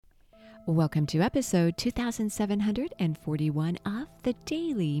Welcome to episode 2741 of the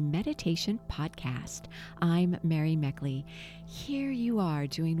Daily Meditation Podcast. I'm Mary Meckley. Here you are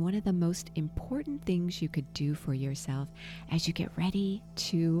doing one of the most important things you could do for yourself as you get ready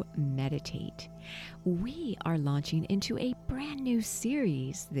to meditate. We are launching into a brand new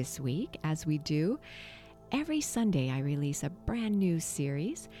series this week. As we do, every Sunday I release a brand new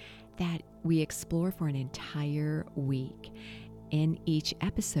series that we explore for an entire week. In each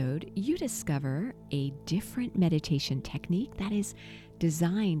episode, you discover a different meditation technique that is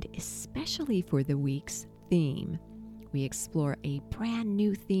designed especially for the week's theme. We explore a brand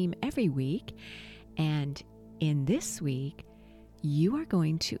new theme every week, and in this week, you are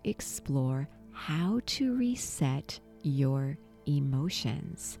going to explore how to reset your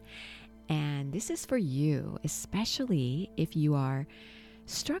emotions. And this is for you, especially if you are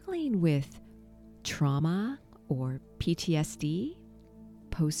struggling with trauma or PTSD,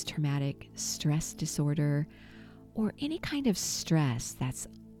 post-traumatic stress disorder, or any kind of stress that's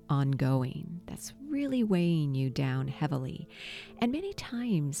ongoing, that's really weighing you down heavily. And many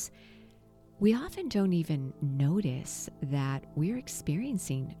times, we often don't even notice that we're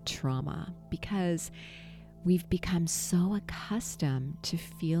experiencing trauma because we've become so accustomed to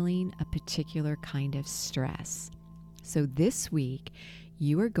feeling a particular kind of stress. So this week,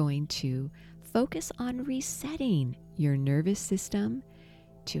 you are going to focus on resetting your nervous system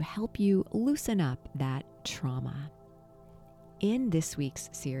to help you loosen up that trauma. In this week's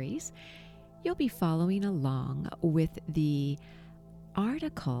series, you'll be following along with the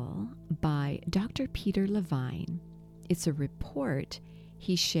article by Dr. Peter Levine. It's a report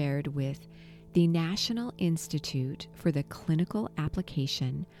he shared with the National Institute for the Clinical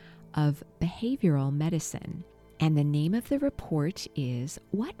Application of Behavioral Medicine. And the name of the report is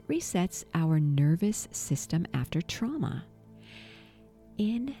What Resets Our Nervous System After Trauma?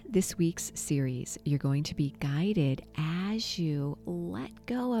 In this week's series, you're going to be guided as you let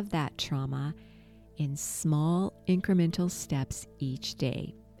go of that trauma in small incremental steps each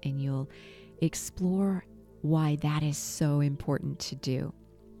day. And you'll explore why that is so important to do.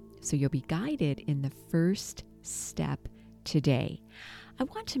 So you'll be guided in the first step today. I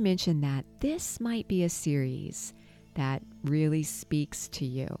want to mention that this might be a series that really speaks to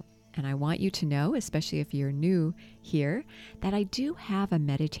you. And I want you to know, especially if you're new here, that I do have a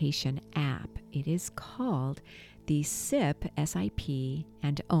meditation app. It is called the SIP, S-I-P,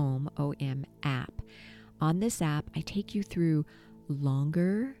 and OM, O-M app. On this app, I take you through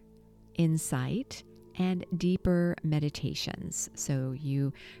longer insight and deeper meditations. So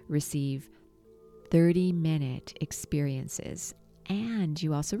you receive 30-minute experiences. And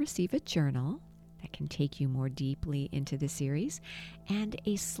you also receive a journal that can take you more deeply into the series and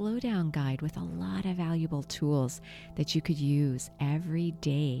a slow down guide with a lot of valuable tools that you could use every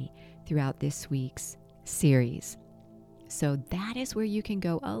day throughout this week's series. So that is where you can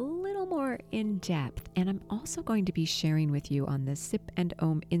go a little more in depth. And I'm also going to be sharing with you on the SIP and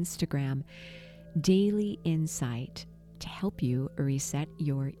OM Instagram daily insight to help you reset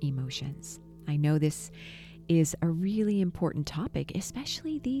your emotions. I know this is a really important topic,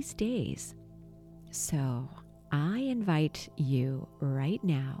 especially these days. So I invite you right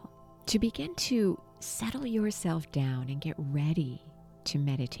now to begin to settle yourself down and get ready to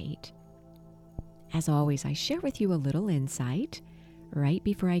meditate. As always, I share with you a little insight right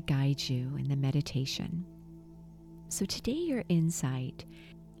before I guide you in the meditation. So today your insight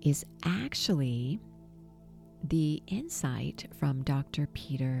is actually the insight from Dr.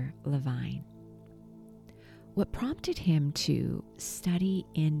 Peter Levine. What prompted him to study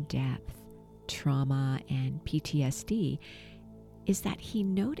in depth trauma and PTSD is that he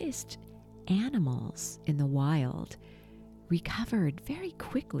noticed animals in the wild recovered very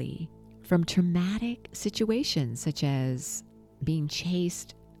quickly from traumatic situations, such as being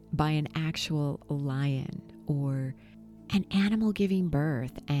chased by an actual lion or an animal giving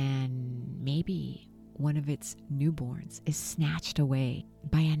birth and maybe one of its newborns is snatched away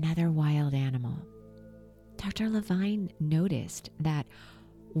by another wild animal. Dr. Levine noticed that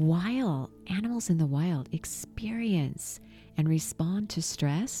while animals in the wild experience and respond to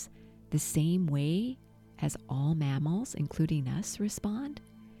stress the same way as all mammals, including us, respond,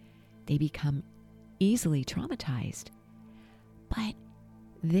 they become easily traumatized. But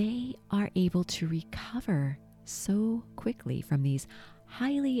they are able to recover so quickly from these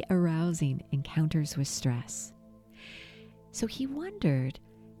highly arousing encounters with stress. So he wondered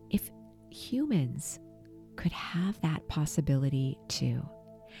if humans could have that possibility too.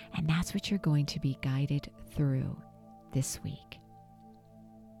 And that's what you're going to be guided through this week.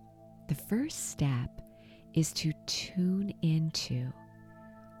 The first step is to tune into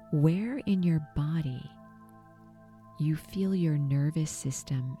where in your body you feel your nervous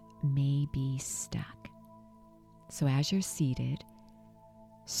system may be stuck. So as you're seated,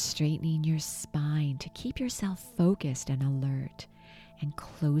 straightening your spine to keep yourself focused and alert, and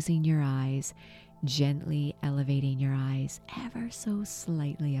closing your eyes, gently elevating your eyes ever so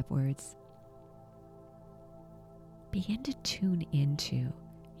slightly upwards. Begin to tune into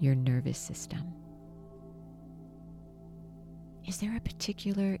your nervous system. Is there a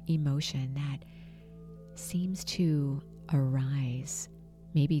particular emotion that seems to arise,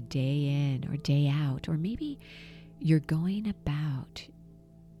 maybe day in or day out, or maybe you're going about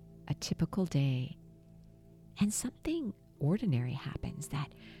a typical day and something ordinary happens that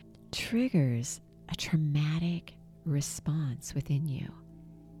triggers a traumatic response within you,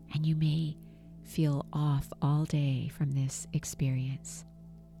 and you may feel off all day from this experience?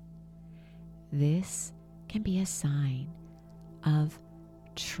 This can be a sign of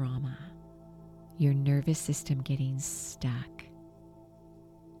trauma, your nervous system getting stuck.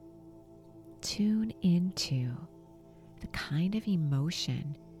 Tune into the kind of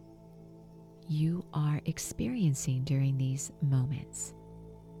emotion you are experiencing during these moments.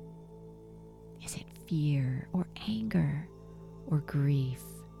 Is it fear or anger or grief?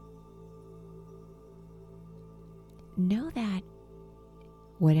 Know that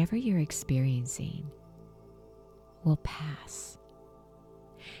whatever you're experiencing will pass,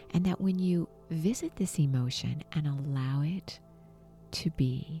 and that when you visit this emotion and allow it to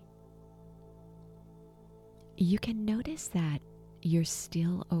be, you can notice that you're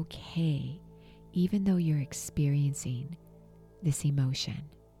still okay even though you're experiencing this emotion.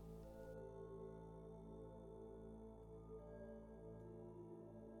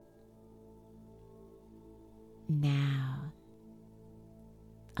 Now,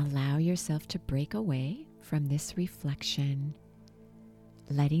 allow yourself to break away from this reflection,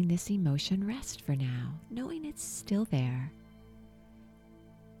 letting this emotion rest for now, knowing it's still there.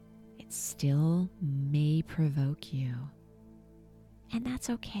 It still may provoke you, and that's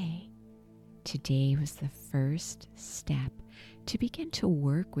okay. Today was the first step to begin to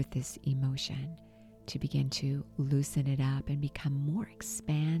work with this emotion, to begin to loosen it up and become more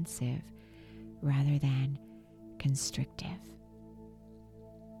expansive rather than constrictive.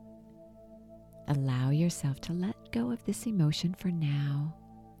 Allow yourself to let go of this emotion for now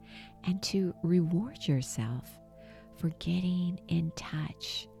and to reward yourself for getting in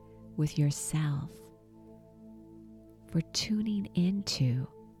touch with yourself, for tuning into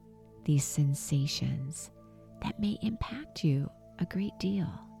these sensations that may impact you a great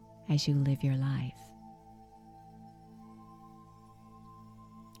deal as you live your life.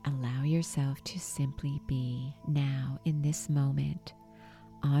 Allow yourself to simply be now in this moment,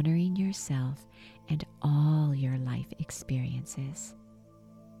 honoring yourself and all your life experiences.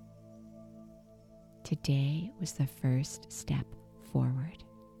 Today was the first step forward.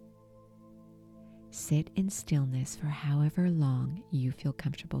 Sit in stillness for however long you feel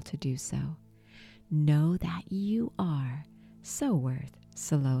comfortable to do so. Know that you are so worth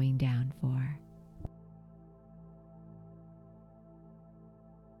slowing down for.